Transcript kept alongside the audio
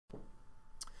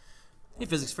Hey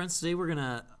physics friends, today we're going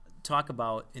to talk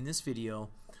about, in this video,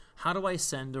 how do I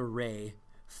send a ray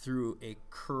through a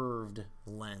curved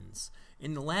lens.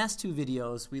 In the last two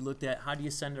videos we looked at how do you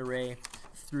send a ray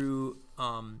through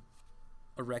a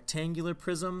rectangular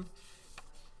prism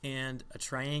and a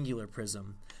triangular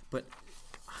prism, but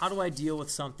how do I deal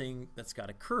with something that's got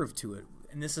a curve to it?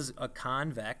 And this is a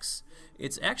convex.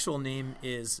 Its actual name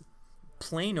is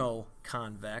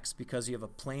plano-convex because you have a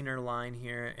planar line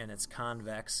here and it's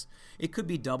convex. It could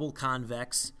be double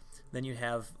convex, then you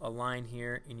have a line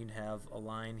here and you'd have a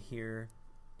line here.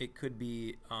 It could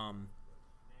be,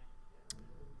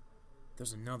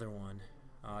 there's another one,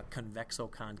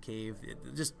 convexo-concave.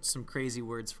 Just some crazy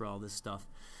words for all this stuff.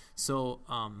 So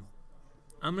I'm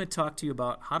going to talk to you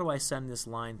about how do I send this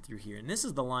line through here. And this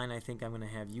is the line I think I'm going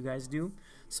to have you guys do.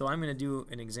 So I'm going to do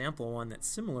an example one that's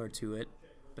similar to it,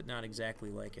 but not exactly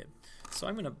like it. So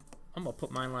I'm gonna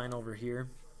put my line over here.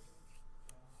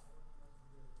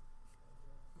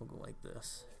 We'll go like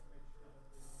this.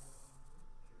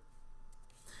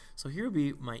 So here will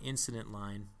be my incident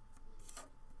line.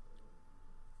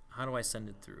 How do I send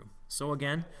it through? So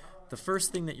again, the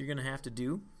first thing that you're gonna have to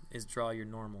do is draw your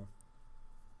normal.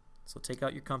 So take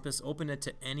out your compass, open it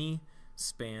to any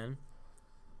span,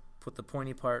 put the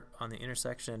pointy part on the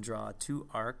intersection and draw two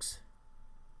arcs.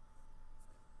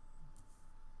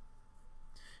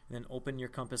 And then open your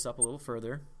compass up a little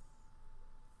further.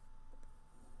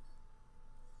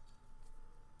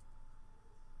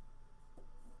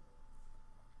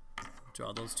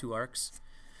 Draw those two arcs.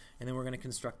 And then we're going to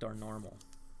construct our normal.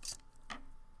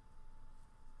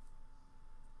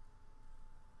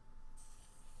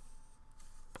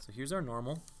 So here's our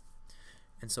normal.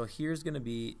 And so here's going to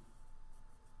be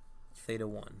theta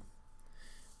 1.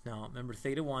 Now remember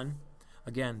theta 1,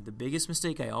 again, the biggest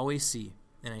mistake I always see,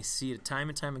 and I see it time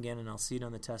and time again, and I'll see it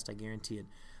on the test, I guarantee it.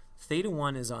 Theta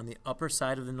 1 is on the upper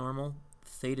side of the normal.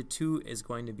 Theta 2 is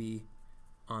going to be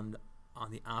on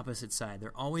the opposite side.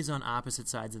 They're always on opposite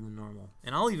sides of the normal.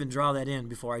 And I'll even draw that in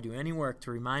before I do any work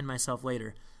to remind myself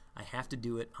later I have to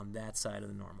do it on that side of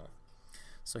the normal.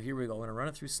 So here we go. I'm going to run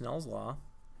it through Snell's law.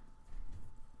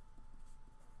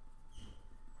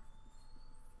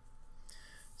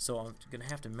 So I'm going to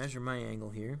have to measure my angle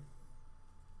here.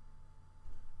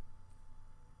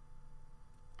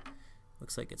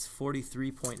 Looks like it's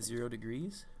 43.0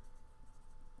 degrees.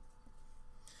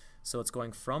 So it's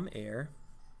going from air.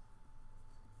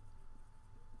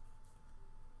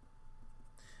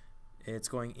 It's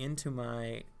going into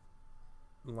my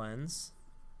lens.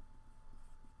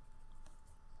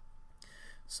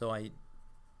 So I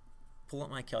pull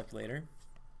up my calculator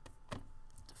to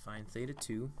find theta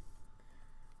 2.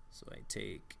 So I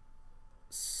take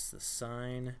the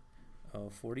sine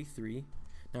of 43.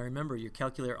 Now remember, your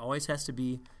calculator always has to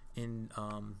be in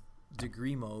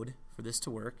degree mode for this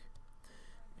to work.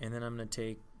 And then I'm going to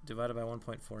take divided by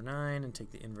 1.49 and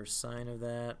take the inverse sine of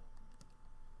that.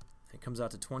 It comes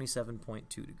out to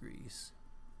 27.2 degrees.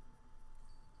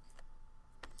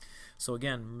 So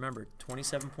again, remember,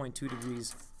 27.2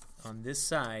 degrees on this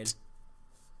side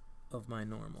of my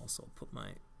normal. So I'll put my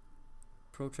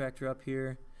protractor up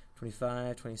here,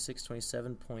 25, 26,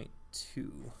 27.2.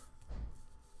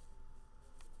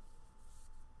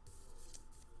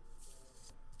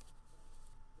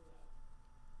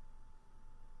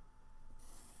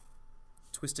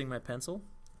 Twisting my pencil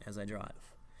as I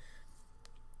drive.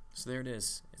 So there it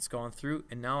is. It's gone through,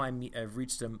 and now I've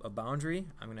reached a boundary.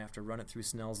 I'm going to have to run it through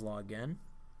Snell's law again.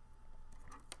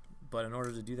 But in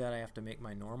order to do that, I have to make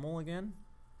my normal again.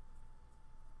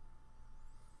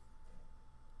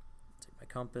 Take my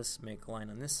compass, make a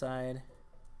line on this side,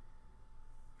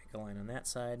 make a line on that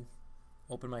side,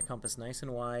 open my compass nice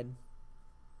and wide,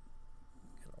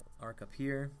 got an arc up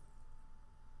here,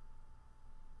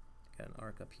 got an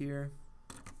arc up here.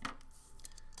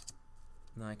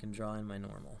 Now I can draw in my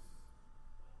normal.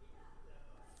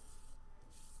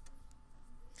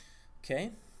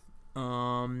 Okay,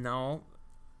 now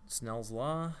Snell's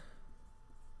law.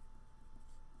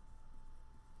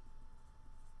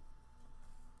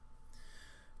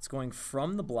 It's going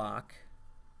from the block.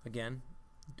 Again,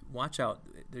 watch out.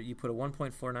 You put a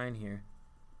 1.49 here.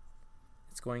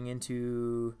 It's going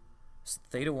into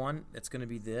theta 1. It's going to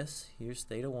be this. Here's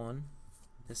theta 1,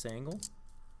 this angle.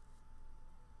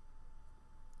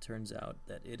 Turns out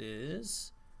that it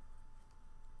is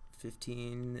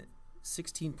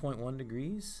 16.1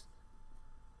 degrees.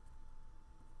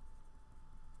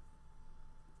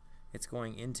 It's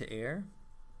going into air.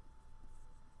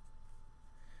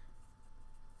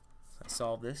 So I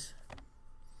solve this.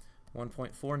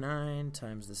 1.49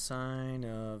 times the sine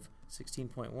of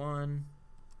 16.1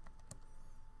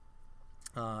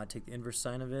 Take the inverse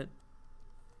sine of it.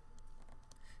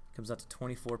 It comes out to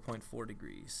 24.4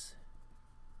 degrees.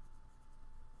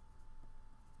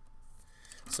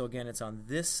 So again, it's on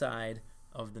this side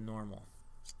of the normal.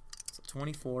 So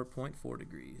 24.4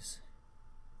 degrees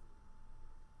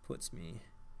puts me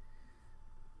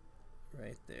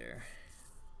right there.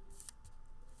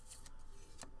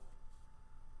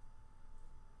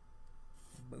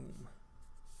 Boom.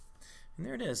 And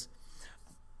there it is.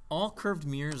 All curved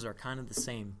mirrors are kind of the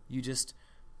same. You just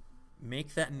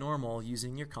make that normal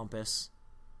using your compass,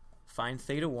 find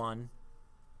theta 1,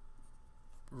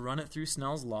 run it through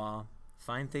Snell's law,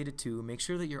 find theta 2, make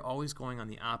sure that you're always going on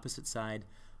the opposite side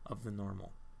of the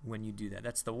normal when you do that.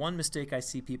 That's the one mistake I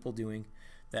see people doing,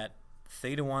 that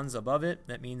theta 1's above it.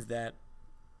 That means that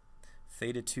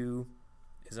theta 2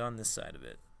 is on this side of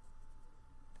it.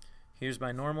 Here's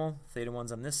my normal. Theta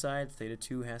 1's on this side. Theta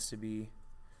 2 has to be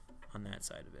on that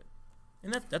side of it.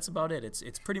 And that's about it.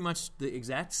 It's pretty much the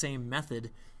exact same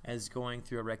method as going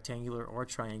through a rectangular or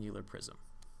triangular prism.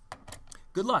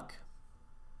 Good luck.